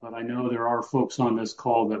 but I know there are folks on this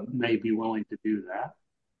call that may be willing to do that.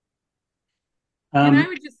 And I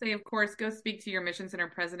would just say, of course, go speak to your Mission Center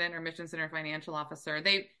president or Mission Center financial officer.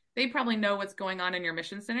 They probably know what's going on in your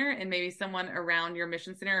Mission Center, and maybe someone around your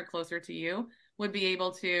Mission Center or closer to you would be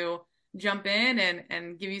able to jump in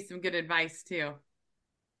and give you some good advice too.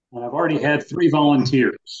 And I've already had 3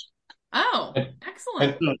 volunteers. Oh,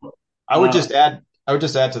 excellent. And I would just add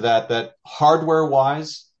to that hardware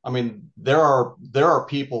wise, I mean, there are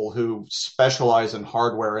people who specialize in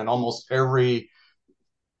hardware in almost every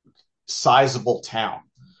sizable town.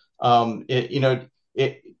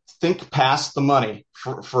 Think past the money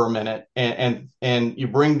for a minute, and you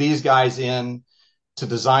bring these guys in to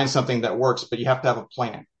design something that works, but you have to have a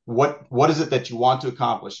plan. What is it that you want to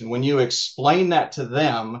accomplish? And when you explain that to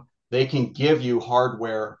them, they can give you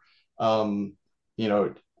hardware,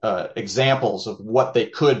 examples of what they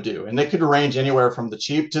could do, and they could range anywhere from the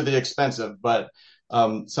cheap to the expensive. But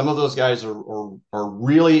some of those guys are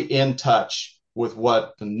really in touch with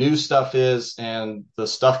what the new stuff is and the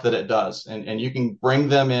stuff that it does, and you can bring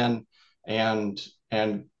them in and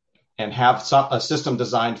have a system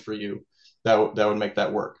designed for you that would make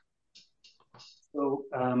that work. So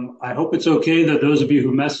I hope it's okay that those of you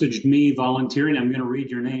who messaged me volunteering, I'm going to read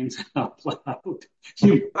your names out loud.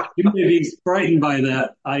 You may be frightened by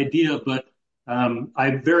that idea, but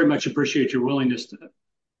I very much appreciate your willingness to.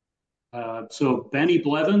 So Benny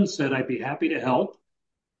Blevins said, I'd be happy to help.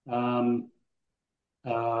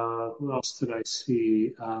 Who else did I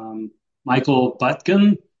see? Michael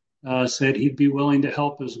Butkin said he'd be willing to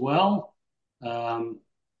help as well.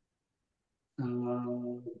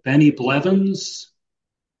 Benny Blevins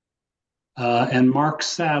and Mark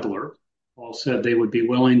Sadler all said they would be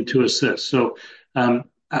willing to assist. So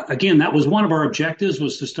again, that was one of our objectives,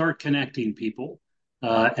 was to start connecting people.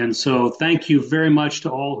 And so thank you very much to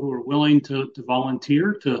all who are willing to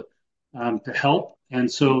volunteer to help. And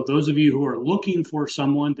so those of you who are looking for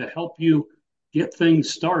someone to help you get things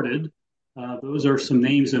started, those are some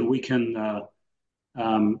names, and we can,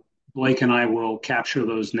 Blake and I will capture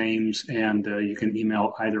those names, and you can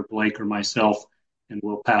email either Blake or myself, and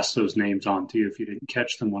we'll pass those names on to you if you didn't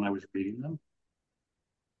catch them when I was reading them.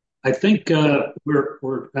 I think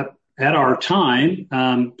we're at our time.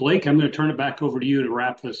 Blake, I'm going to turn it back over to you to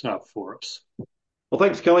wrap this up for us. Well,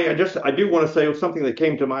 thanks, Kelly. I do want to say something that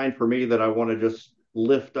came to mind for me that I want to just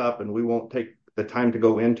lift up, and we won't take the time to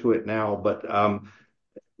go into it now, but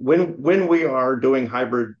when we are doing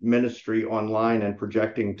hybrid ministry online and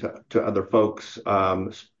projecting to other folks,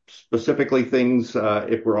 specifically things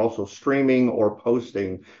if we're also streaming or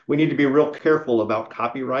posting, we need to be real careful about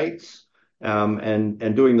copyrights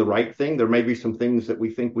and doing the right thing. There may be some things that we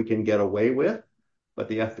think we can get away with, but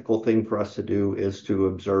the ethical thing for us to do is to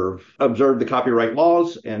observe the copyright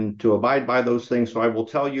laws and to abide by those things. So I will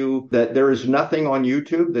tell you that there is nothing on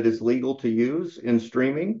YouTube that is legal to use in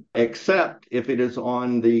streaming, except if it is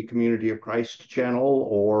on the Community of Christ channel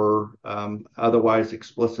or otherwise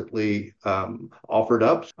explicitly offered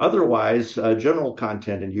up. Otherwise, general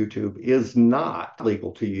content in YouTube is not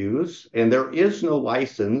legal to use, and there is no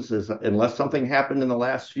license, unless something happened in the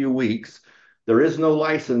last few weeks. There is no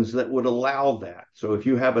license that would allow that. So if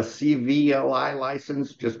you have a CVLI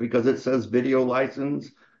license, just because it says video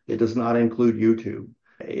license, it does not include YouTube.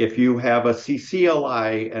 If you have a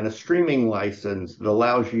CCLI and a streaming license that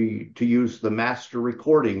allows you to use the master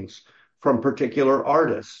recordings from particular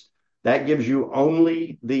artists, that gives you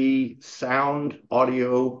only the sound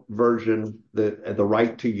audio version, the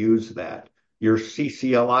right to use that. Your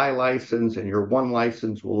CCLI license and your one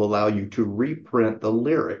license will allow you to reprint the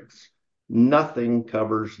lyrics. Nothing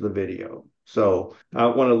covers the video. So I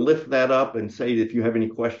want to lift that up and say that if you have any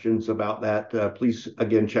questions about that, please,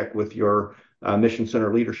 again, check with your Mission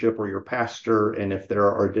Center leadership or your pastor. And if there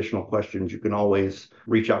are additional questions, you can always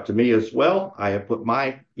reach out to me as well. I have put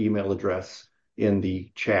my email address in the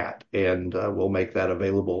chat, and we'll make that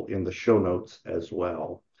available in the show notes as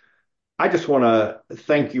well. I just want to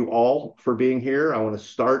thank you all for being here. I want to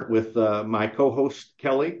start with my co-host,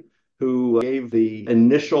 Kelly, who gave the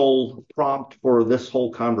initial prompt for this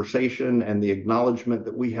whole conversation and the acknowledgement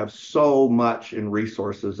that we have so much in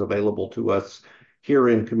resources available to us here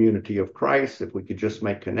in Community of Christ, if we could just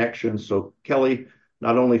make connections. So Kelly,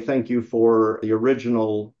 not only thank you for the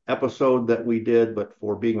original episode that we did, but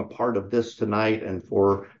for being a part of this tonight and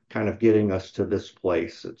for kind of getting us to this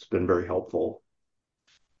place. It's been very helpful.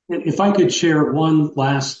 If I could share one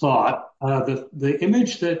last thought, the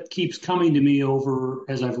image that keeps coming to me over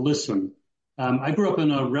as I've listened, I grew up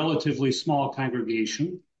in a relatively small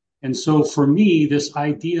congregation. And so for me, this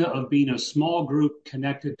idea of being a small group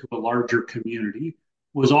connected to a larger community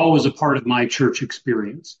was always a part of my church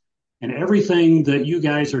experience. And everything that you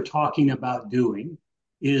guys are talking about doing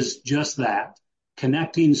is just that,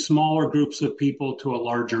 connecting smaller groups of people to a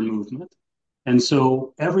larger movement. And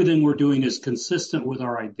so everything we're doing is consistent with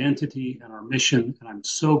our identity and our mission. And I'm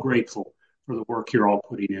so grateful for the work you're all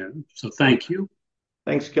putting in. So thank you.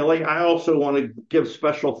 Thanks, Kelly. I also want to give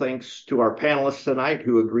special thanks to our panelists tonight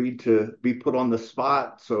who agreed to be put on the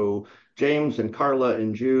spot. So James and Carla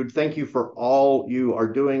and Jude, thank you for all you are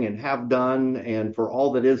doing and have done and for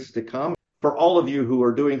all that is to come. For all of you who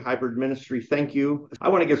are doing hybrid ministry, thank you. I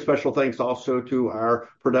want to give special thanks also to our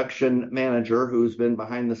production manager who's been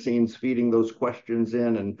behind the scenes feeding those questions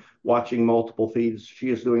in and watching multiple feeds. She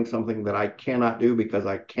is doing something that I cannot do because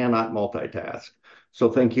I cannot multitask. So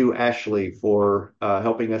thank you, Ashley, for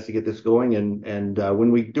helping us to get this going. And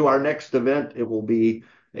when we do our next event, it will be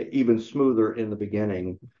even smoother in the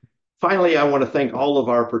beginning. Finally, I want to thank all of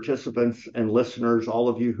our participants and listeners, all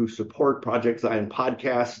of you who support Project Zion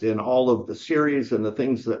Podcast in all of the series and the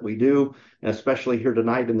things that we do, and especially here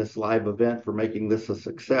tonight in this live event for making this a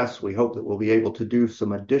success. We hope that we'll be able to do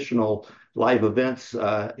some additional live events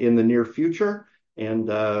in the near future, and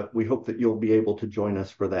we hope that you'll be able to join us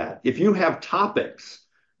for that. If you have topics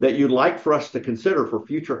that you'd like for us to consider for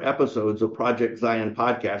future episodes of Project Zion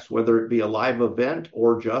Podcast, whether it be a live event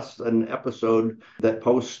or just an episode that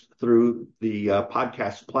posts through the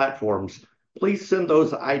podcast platforms, please send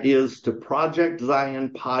those ideas to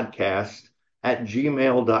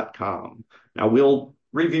projectzionpodcast@gmail.com. Now, we'll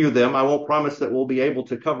review them. I won't promise that we'll be able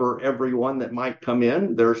to cover every one that might come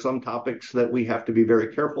in. There are some topics that we have to be very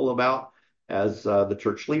careful about as the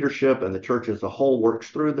church leadership and the church as a whole works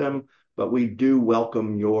through them. But we do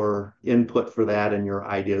welcome your input for that and your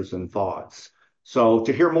ideas and thoughts. So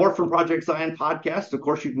to hear more from Project Zion Podcast, of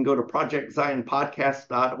course, you can go to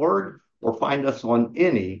projectzionpodcast.org or find us on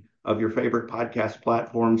any of your favorite podcast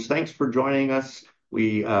platforms. Thanks for joining us.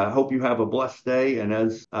 We hope you have a blessed day. And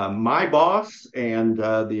as my boss and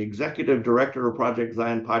the executive director of Project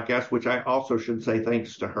Zion Podcast, which I also should say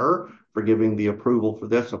thanks to her for giving the approval for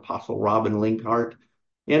this, Apostle Robin Linkhart,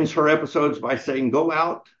 ends her episodes by saying, go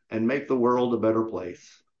out and make the world a better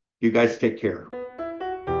place. You guys take care.